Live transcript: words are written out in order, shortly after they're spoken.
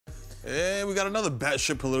And we got another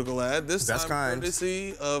batshit political ad. This time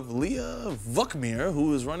courtesy of Leah Vukmir,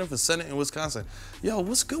 who is running for Senate in Wisconsin. Yo,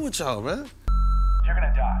 what's good with y'all, man? You're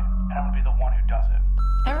gonna die, and I'm gonna be the one who does it.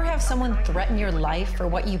 Ever have someone threaten your life for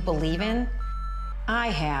what you believe in? I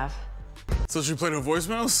have. So she played her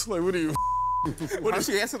voicemails? Like, what are you? What did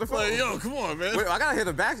she answer the phone? Like, yo, come on, man. Wait, I gotta hit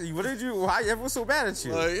her back. What did you? Why everyone's so bad at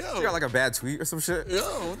you? Like, yo. She got like a bad tweet or some shit. Yo,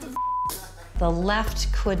 what the? The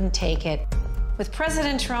left couldn't take it. With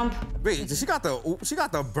President Trump. Wait, she got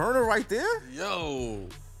the burner right there? Yo,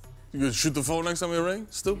 you gonna shoot the phone next time you ring?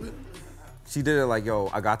 Stupid. She did it like, yo,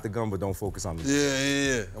 I got the gun, but don't focus on me.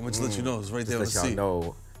 Yeah. I'm gonna just let you know, it's right there on the Just let seat. y'all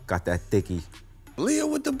know, got that thickie. Leah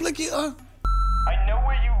with the blicky, I know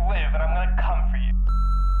where you live, and I'm gonna come for you.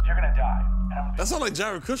 You're gonna die. And I'm gonna That sounds like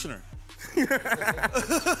Jared Kushner.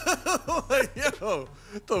 Like, yo,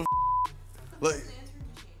 the like,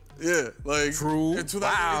 yeah, like True. in 2018.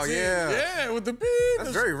 Wow, yeah, with the beat.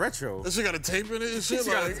 That's very retro. That shit got a tape in it and shit.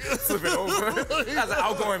 She Like, gotta flip it over. Has an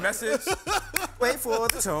outgoing message. Wait for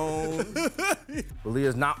the tone. But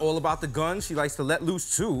Leah's not all about the gun. She likes to let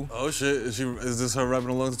loose too. Oh shit, is this her rapping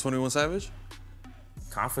along to 21 Savage?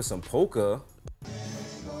 Time for some polka.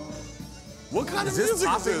 What kind Is of this music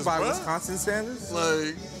is popping this, by bro? Wisconsin standards?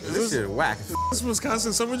 Like, This shit whack. This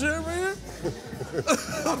Wisconsin Summer Jam right here?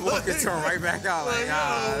 I'm looking turn right back out like,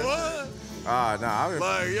 what? Nah, I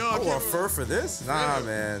can't want fur for this? Nah,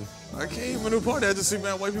 man. I came to a new party. I just see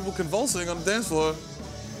mad white people convulsing on the dance floor.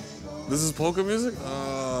 This is polka music?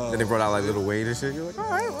 Then they brought out like Lil Wayne and shit. You're like, all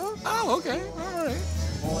right, well. Oh, okay, all right.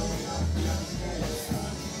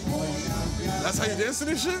 That's how you dance to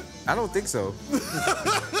this shit? I don't think so.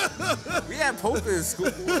 We had polka in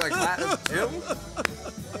school, like Latin gym.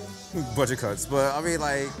 Bunch of cuts, but I mean,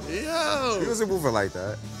 like, yo, he wasn't moving like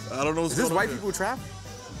that. I don't know what's Is this going white on people trap?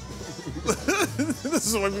 This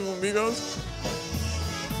is white people Migos?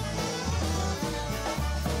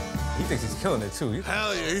 He thinks he's killing it too.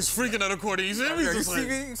 Hell yeah, he's freaking out accordion. You see me? You see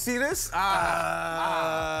me? See this? So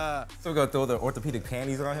we're gonna throw the orthopedic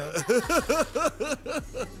panties on him.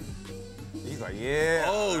 He's like, yeah.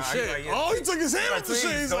 Oh shit. Like, yeah. Oh, he took his hand off the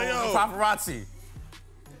shit. He's like, yo. Paparazzi.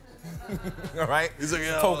 All right? He's like,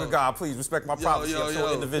 yo. Polka God, please respect my privacy. I'm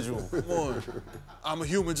so individual. Come on. I'm a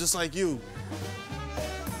human just like you.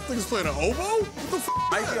 Niggas playing an oboe? What the f?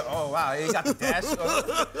 Oh, wow. He got the dash.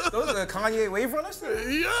 Those are the Kanye Wave Runners?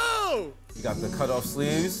 Yo! He got the cut-off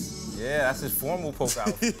sleeves. Yeah, that's his formal polka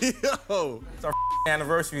outfit. Yo! It's our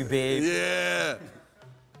anniversary, babe. Yeah.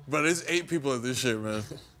 But there's 8 people at this shit, man.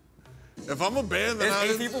 If I'm a band, then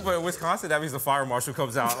There's 8 people, but in Wisconsin, that means the fire marshal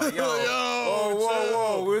comes out. Like, yo,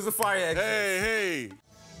 whoa, where's the fire exit? Hey.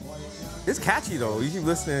 It's catchy, though. You keep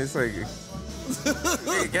listening, it's like...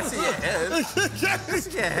 It gets in your head. Gets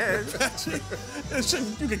in your head. Catchy.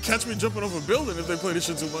 You can catch me jumping off a building if they play this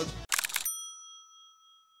shit too much.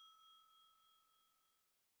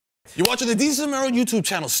 You're watching the Desus Mero YouTube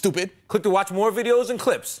channel, stupid. Click to watch more videos and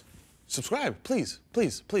clips. Subscribe, please.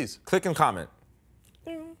 Click and comment.